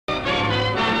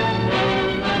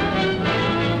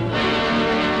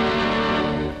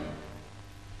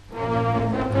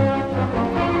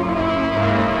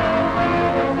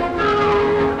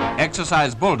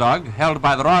exercise Bulldog, held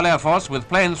by the Royal Air Force with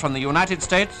planes from the United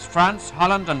States, France,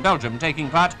 Holland and Belgium taking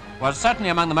part, was certainly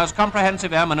among the most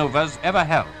comprehensive air maneuvers ever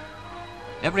held.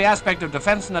 Every aspect of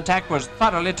defense and attack was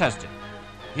thoroughly tested.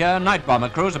 Here, night bomber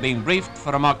crews are being briefed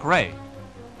for a mock raid.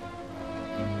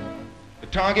 The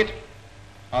target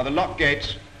are the lock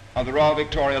gates of the Royal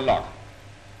Victoria Lock.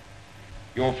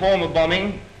 Your form of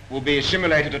bombing will be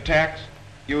simulated attacks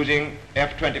using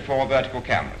F-24 vertical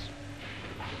cameras.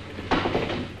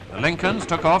 The Lincolns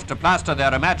took off to plaster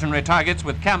their imaginary targets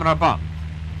with camera bombs.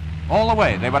 All the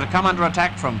way, they were to come under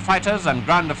attack from fighters and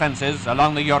ground defenses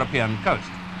along the European coast.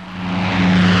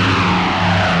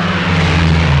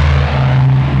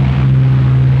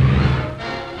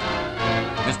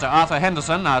 Mr. Arthur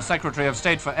Henderson, our Secretary of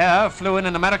State for Air, flew in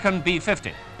an American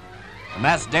B-50. The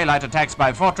mass daylight attacks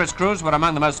by fortress crews were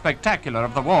among the most spectacular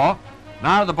of the war.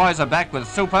 Now the boys are back with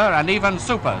super and even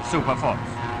super force.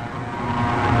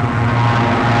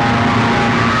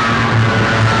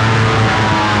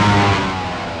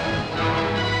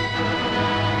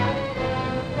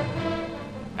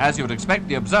 As you would expect,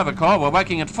 the Observer Corps were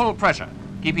working at full pressure,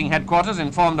 keeping headquarters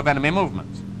informed of enemy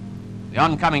movements. The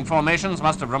oncoming formations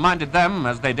must have reminded them,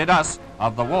 as they did us,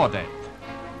 of the war days.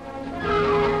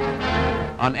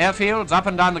 On airfields up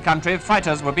and down the country,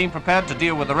 fighters were being prepared to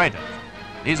deal with the raiders.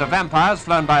 These are vampires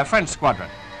flown by a French squadron.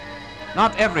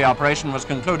 Not every operation was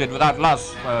concluded without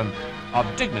loss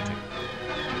of dignity.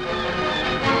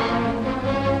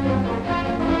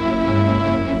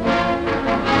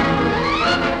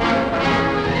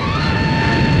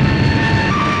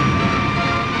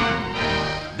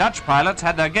 Dutch pilots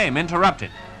had their game interrupted.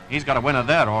 He's got a winner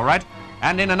there, all right.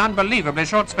 And in an unbelievably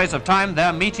short space of time,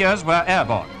 their meteors were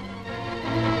airborne.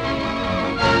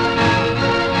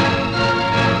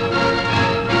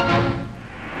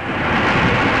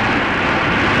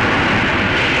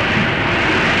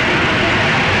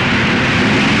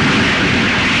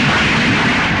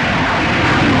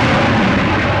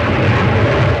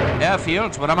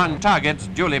 Airfields were among targets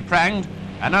duly pranged,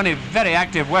 and only very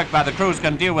active work by the crews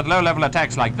can deal with low-level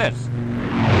attacks like this.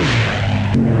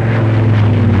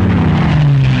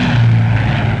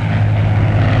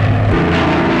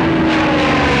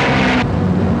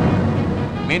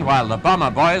 Meanwhile, the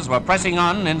bomber boys were pressing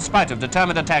on in spite of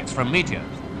determined attacks from meteors.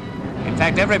 In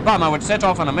fact, every bomber which set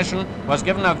off on a mission was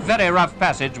given a very rough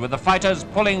passage, with the fighters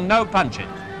pulling no punches.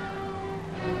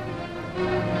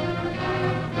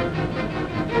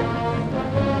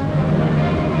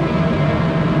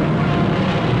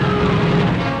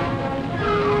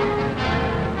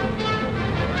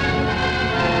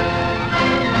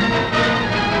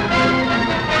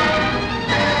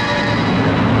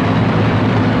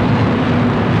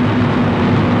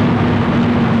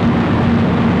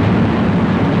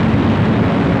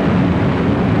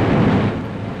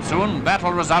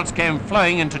 Battle results came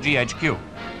flowing into GHQ.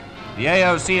 The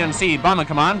AOC&C Bomber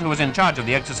Command, who was in charge of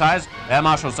the exercise, Air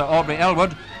Marshal Sir Aubrey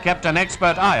Elwood, kept an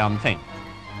expert eye on things.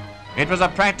 It was a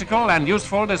practical and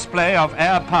useful display of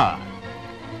air power.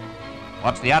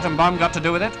 What's the atom bomb got to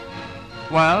do with it?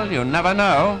 Well, you never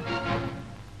know.